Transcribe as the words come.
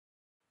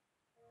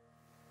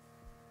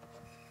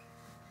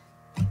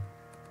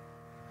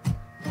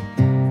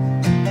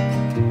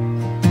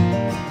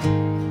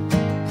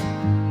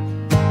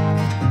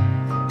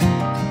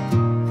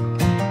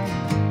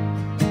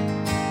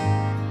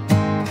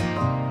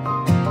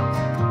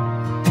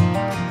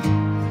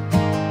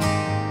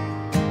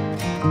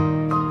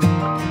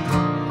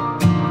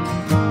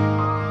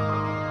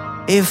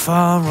If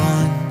I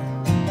run,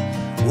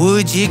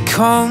 would you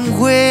come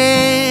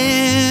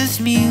with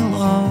me,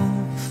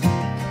 love?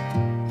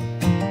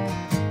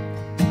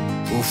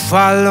 We'll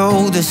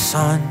follow the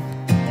sun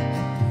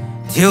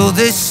till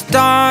the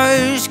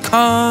stars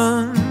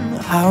come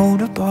out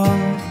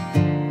above.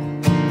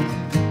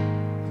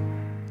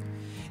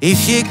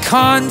 If you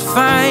can't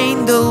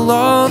find the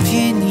love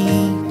you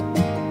need,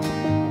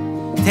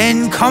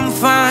 then come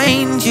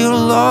find your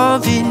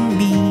love in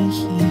me.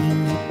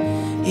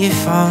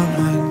 If I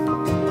run,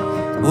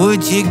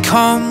 would you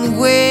come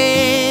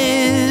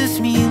with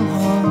me,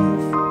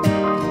 love?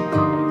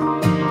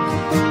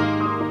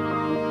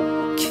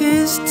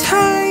 'Cause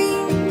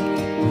time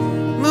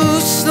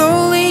moves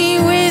slowly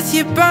with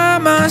you by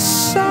my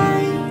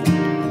side.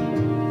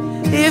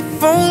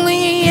 If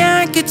only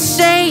I could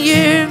say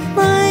you're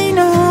mine,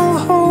 I'll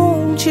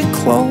hold you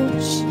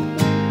close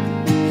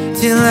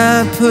till I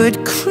put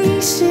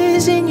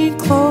creases in your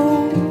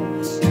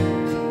clothes.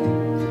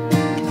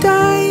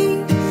 Dive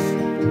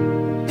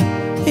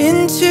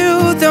into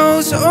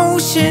those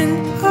ocean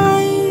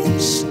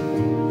eyes.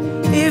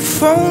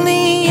 If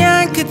only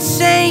I could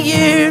say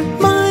you're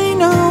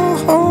mine, I'll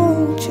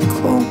hold you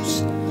close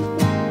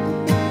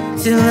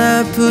till I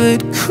put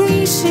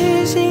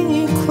creases in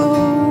your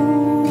clothes.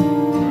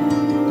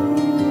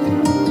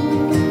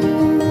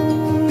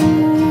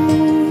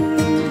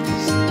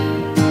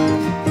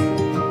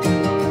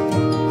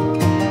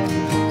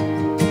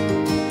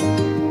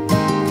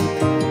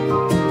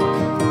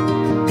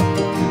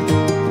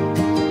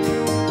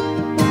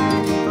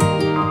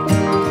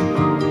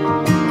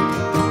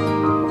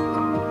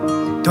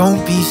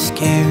 Don't be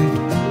scared,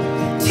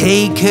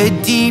 take a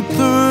deep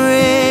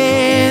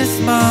breath,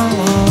 my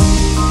love.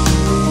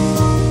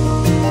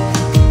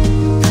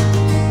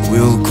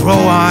 We'll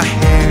grow our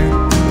hair,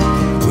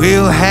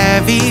 we'll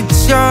have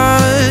each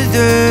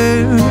other,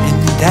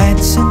 and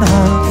that's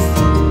enough.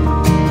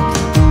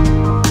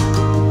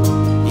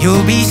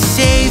 You'll be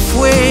safe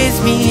with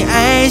me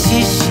as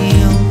you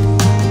shield,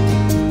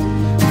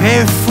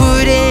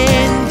 barefoot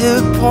in the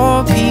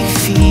poppy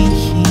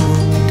field.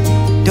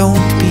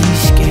 Don't be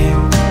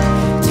scared,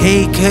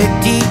 take a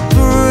deep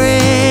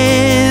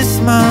breath,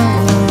 my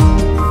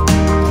love.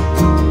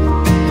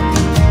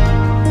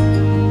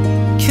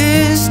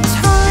 'Cause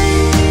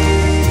time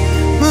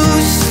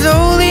moves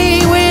slowly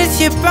with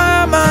you by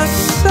my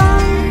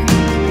side.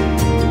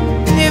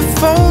 If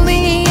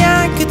only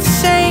I could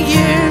say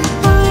you're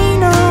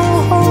mine, I'll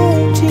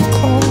hold you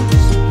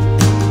close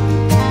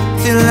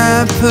till I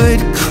put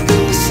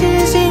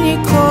creases in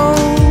your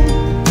clothes.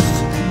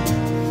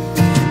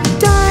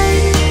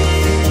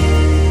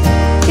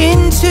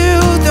 Into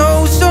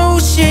those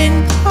ocean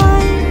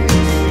eyes.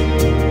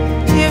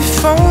 If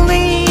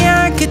only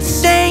I could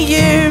say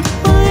you're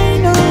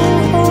mine,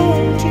 I'll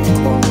hold you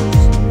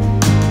close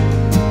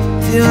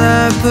till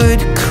I put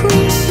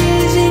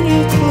creases in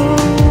your clothes.